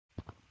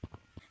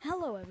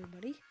Hello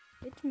everybody,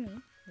 it's me,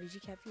 Lazy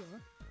Cat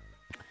Viewer.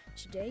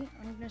 Today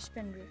I'm going to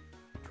spend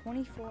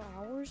 24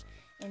 hours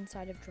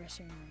inside of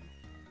dressing room.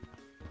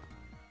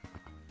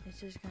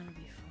 This is going to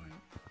be fun.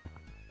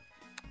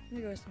 Let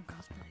me go with some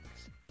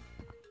cosmetics.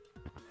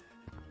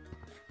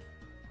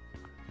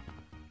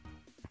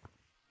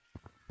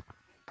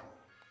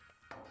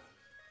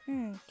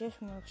 This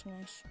one looks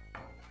nice.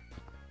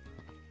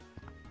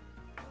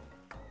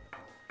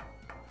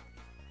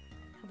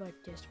 How about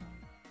this one?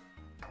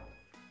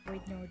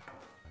 Wait, no,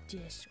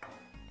 this one.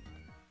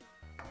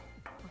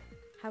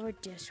 How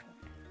about this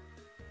one?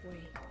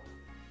 Wait.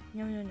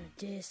 No,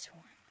 this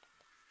one.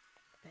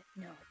 But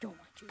no, don't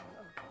want you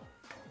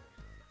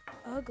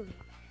ugly. Ugly.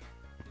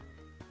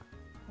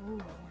 Oh, I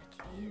want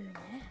you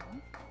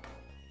now.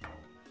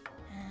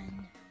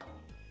 And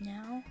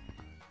now,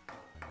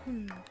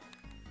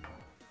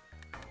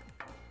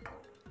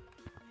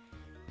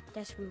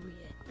 that's where we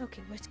at.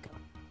 Okay, let's go.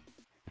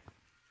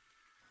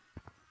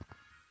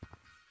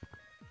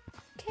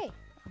 Okay,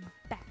 I'm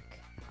back.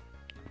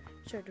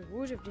 So the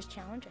rules of this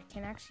challenge, I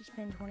can actually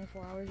spend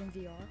 24 hours in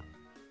VR.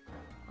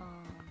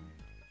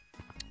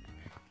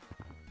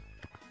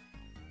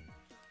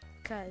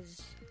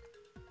 Because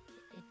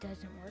it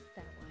doesn't work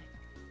that way.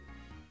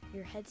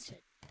 Your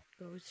headset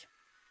goes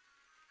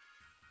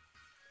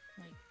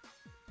like,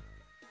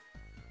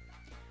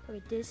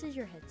 okay, this is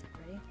your headset,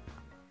 ready?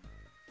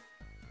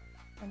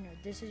 Oh no,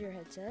 this is your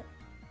headset.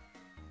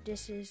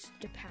 This is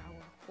the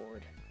power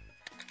cord.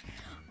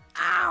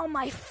 Ow,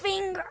 my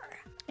finger!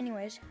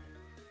 Anyways,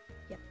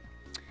 yep.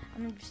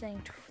 I'm gonna be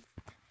saying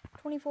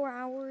 24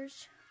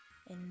 hours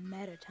in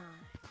meta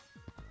time.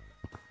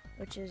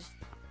 Which is,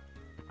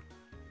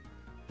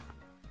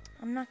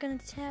 I'm not gonna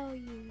tell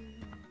you.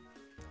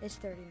 It's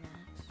 30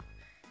 minutes.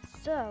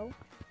 So,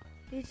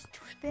 it's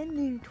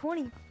spending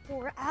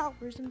 24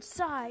 hours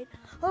inside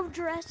of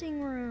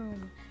dressing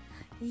room.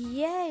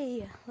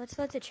 Yay! Let's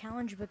let the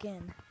challenge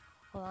begin.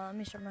 Hold on, let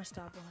me start my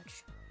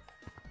stopwatch.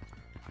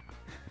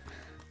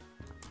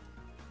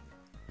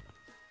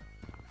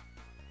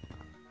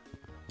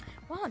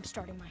 While I'm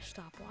starting my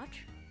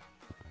stopwatch,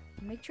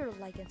 make sure to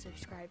like and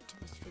subscribe to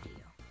this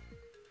video.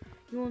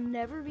 You will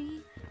never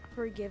be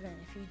forgiven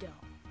if you don't.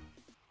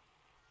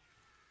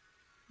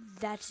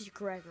 That's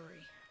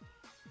Gregory.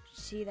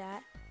 See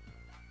that?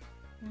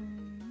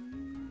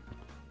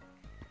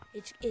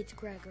 It's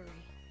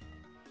Gregory.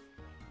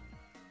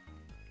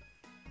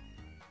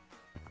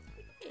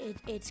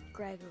 It's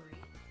Gregory.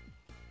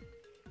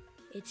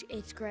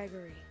 It's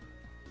Gregory.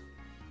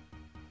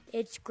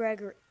 It's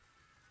Gregory.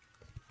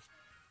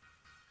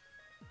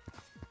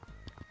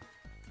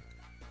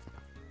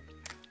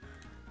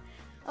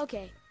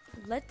 Okay,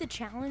 let the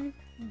challenge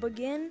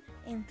begin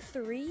in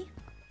 3,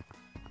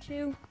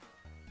 2,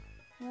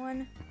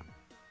 1.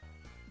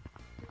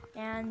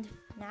 And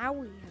now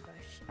we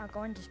are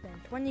going to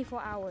spend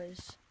 24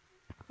 hours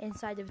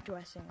inside of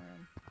dressing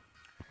room.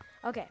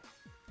 Okay.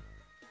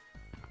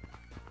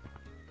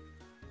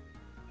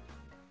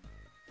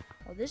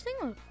 Oh, this thing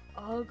looks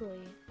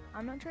ugly.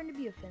 I'm not trying to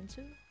be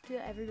offensive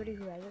to everybody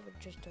who has it, but it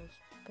just does,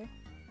 okay?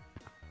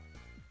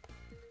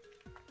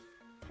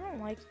 I don't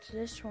like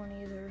this one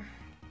either.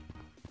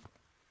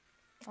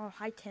 Oh,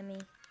 hi, Timmy.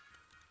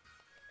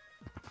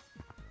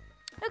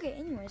 Okay,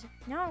 anyways,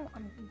 now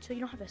so you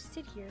don't have to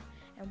sit here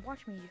and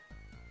watch me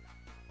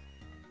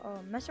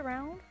mess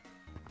around.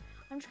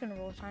 I'm just gonna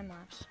roll a time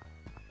lapse.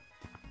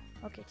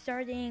 Okay,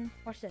 starting.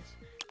 Watch this.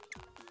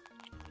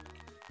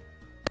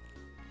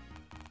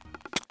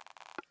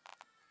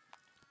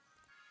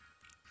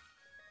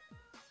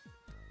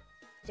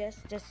 This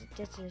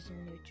is a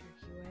new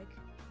turkey leg.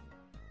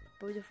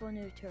 Beautiful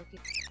new turkey.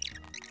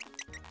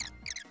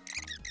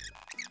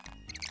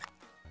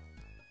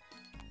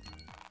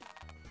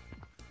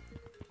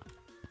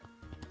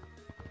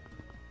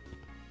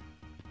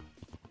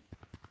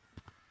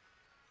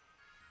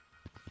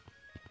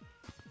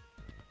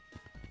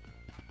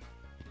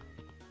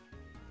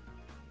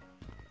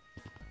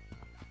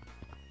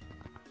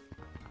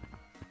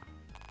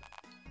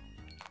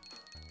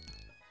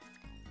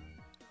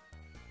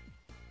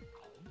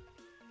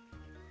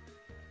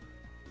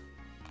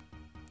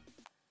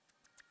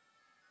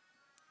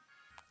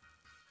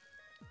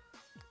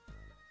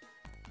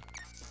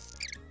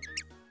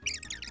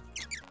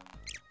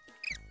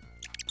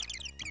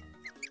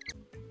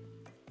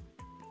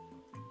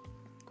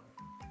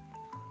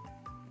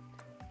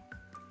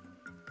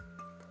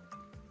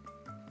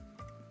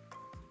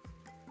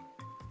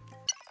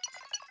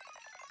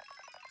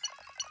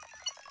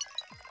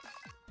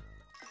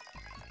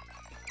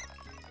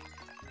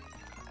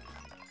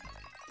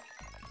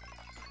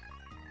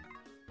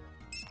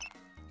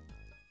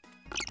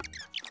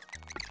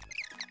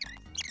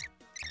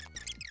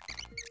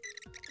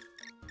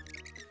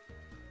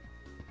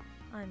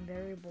 I'm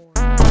very bored.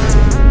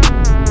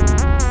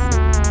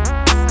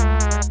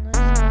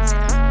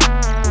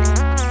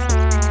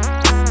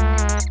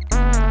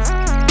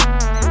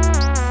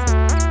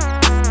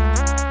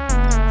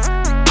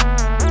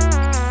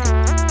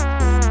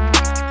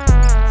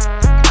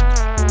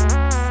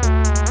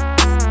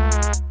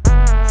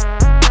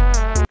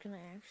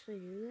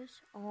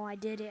 I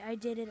did it.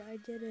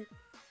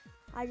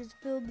 I just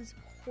filled this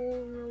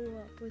whole row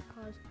up with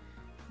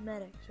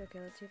cosmetics. Okay,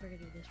 let's see if I can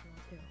do this one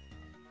too.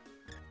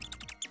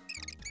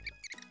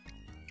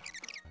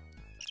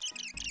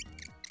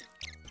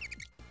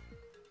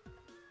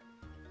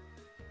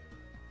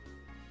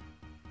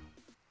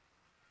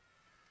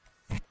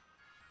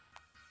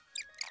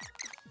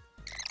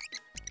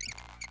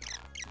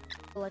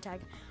 Gorilla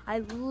Tag. I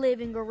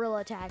live in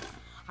Gorilla Tag.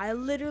 I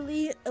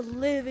literally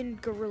live in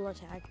Gorilla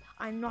Tag.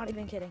 I'm not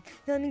even kidding.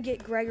 Let me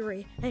get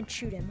Gregory and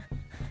shoot him.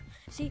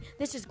 See,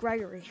 this is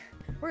Gregory.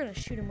 We're gonna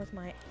shoot him with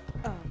my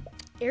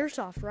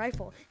airsoft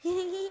rifle.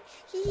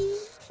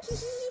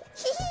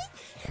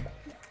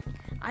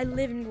 I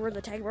live in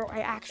Gorilla Tag, bro. I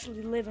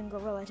actually live in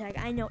Gorilla Tag.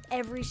 I know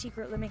every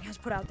secret Lemming has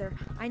put out there.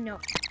 I know.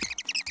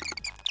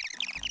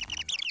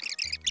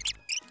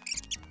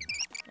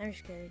 I'm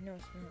just kidding. No,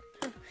 it's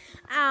not.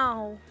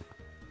 Ow.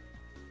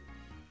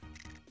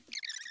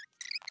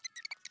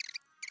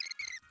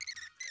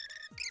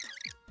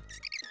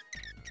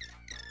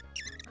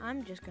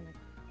 I'm just gonna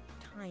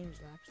time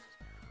lapse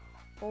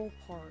this whole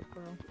part,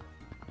 bro.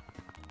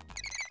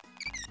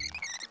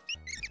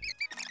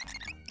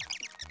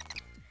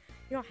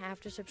 You don't have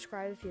to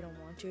subscribe if you don't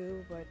want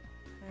to, but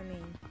I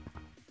mean,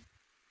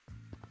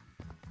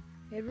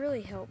 it'd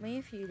really help me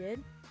if you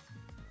did.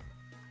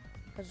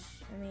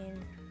 Cause I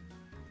mean,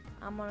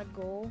 I'm on a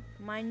goal.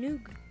 My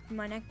next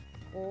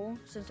goal,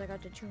 since I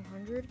got to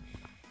 200,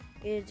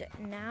 is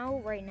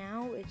right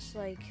now it's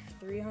like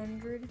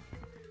 300.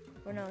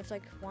 Or no, it's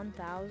like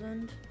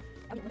 1,000.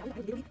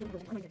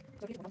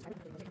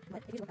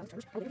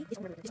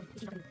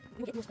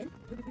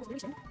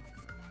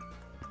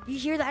 You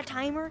hear that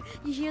timer?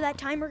 You hear that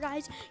timer,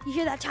 guys? You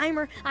hear that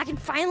timer? I can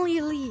finally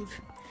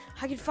leave.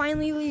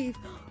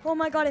 Oh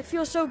my god, it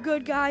feels so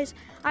good, guys.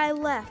 I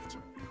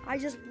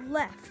just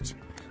left.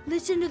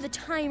 Listen to the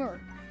timer.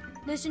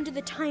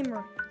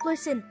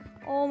 Listen.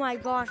 Oh my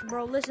gosh,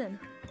 bro, listen.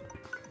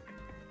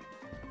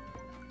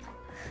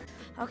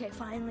 Okay,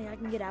 finally I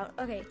can get out.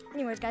 Okay,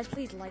 anyways, guys,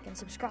 please like and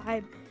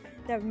subscribe.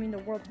 That would mean the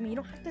world to me. You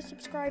don't have to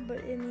subscribe,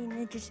 but I mean,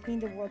 it just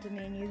means the world to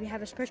me. And you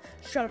have a special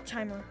shut up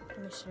timer.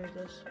 Let me start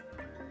this.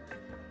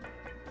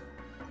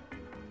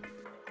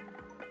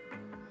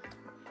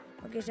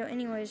 Okay, so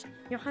anyways,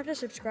 you don't have to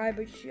subscribe,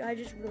 but I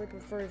just really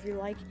prefer if you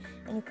like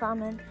and you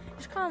comment.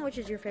 Just comment which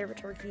is your favorite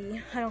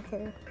turkey. I don't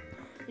care.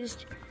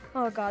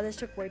 Oh god, this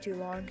took way too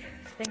long.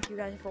 Thank you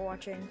guys for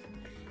watching.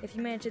 If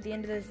you made it to the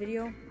end of this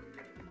video,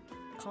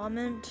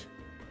 comment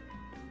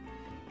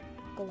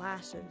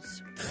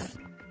glasses.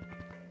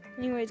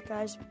 Anyways,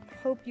 guys,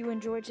 hope you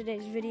enjoyed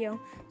today's video.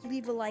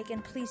 Leave a like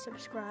and please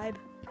subscribe.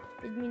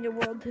 It'd mean the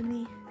world to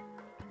me.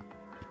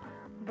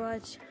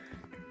 But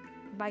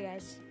bye,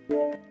 guys.